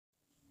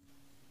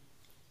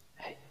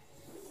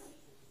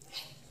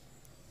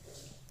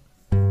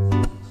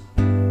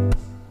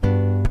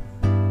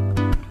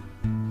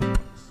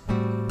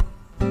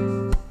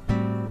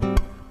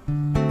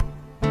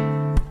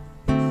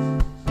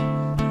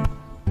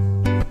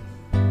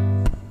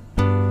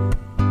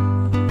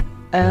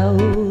L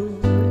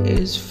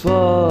is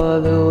for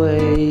the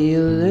way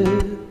you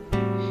look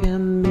at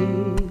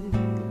me.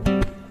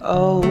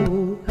 O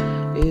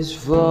is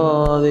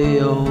for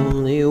the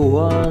only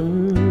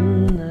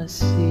one I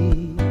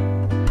see.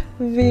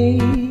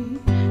 V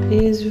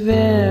is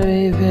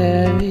very,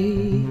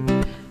 very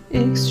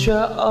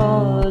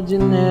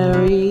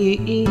extraordinary.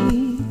 E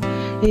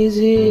is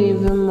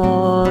even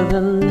more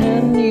than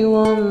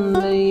anyone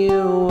that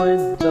you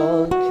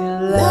adore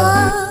can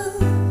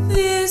love. Love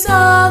is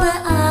all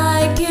that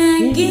I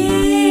can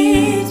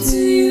give to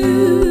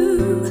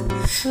you.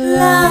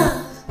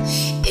 Love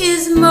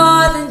is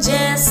more than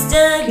just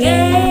a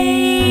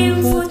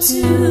game for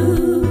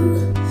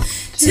two.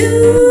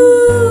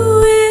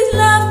 Two is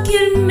love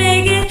can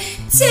make it.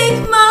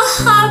 Take my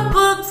heart,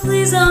 but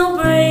please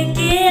don't break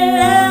it.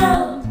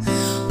 Love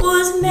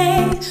was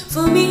made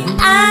for me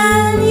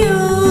and you.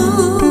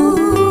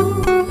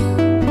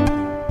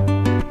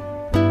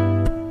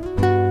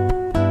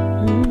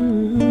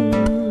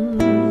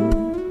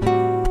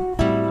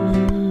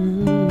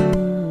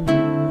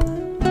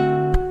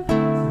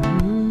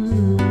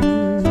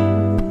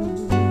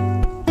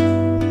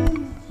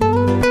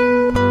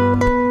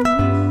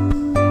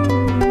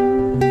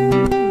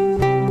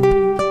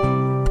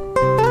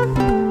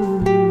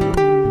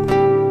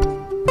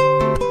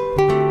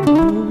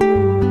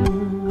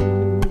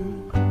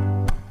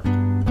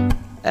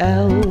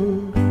 L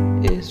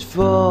is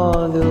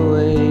for the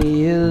way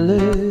you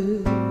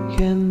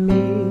look at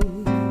me.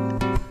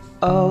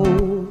 O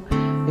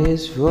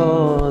is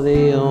for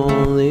the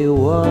only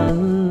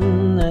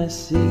one I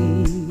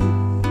see.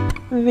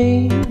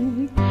 V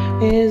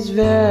is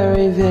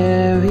very,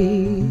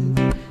 very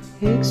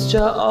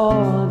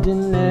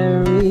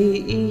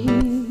extraordinary. E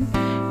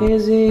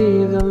is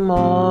even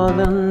more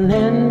than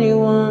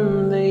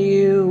anyone that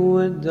you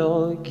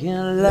adore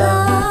can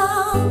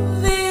love.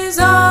 Love is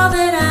all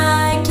that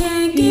I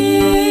can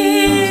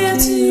give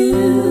to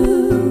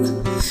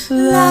you.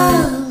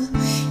 Love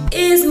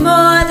is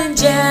more than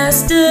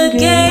just a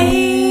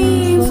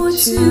game for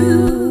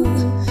two.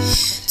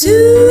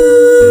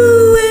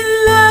 Two in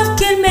love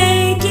can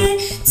make it.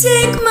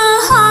 Take my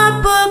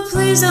heart, but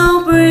please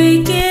don't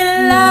break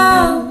it.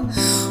 Love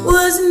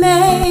was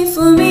made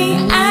for me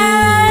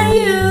and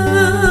you.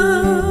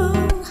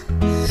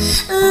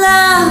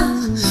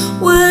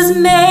 Love was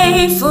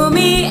made for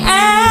me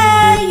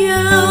and you.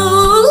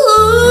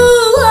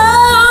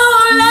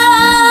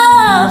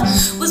 Love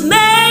was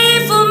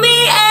made for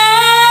me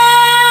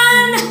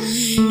and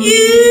you.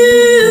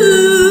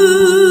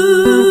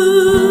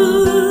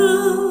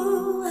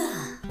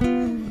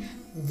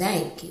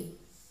 Thank you.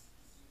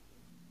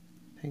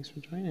 Thanks for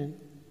joining.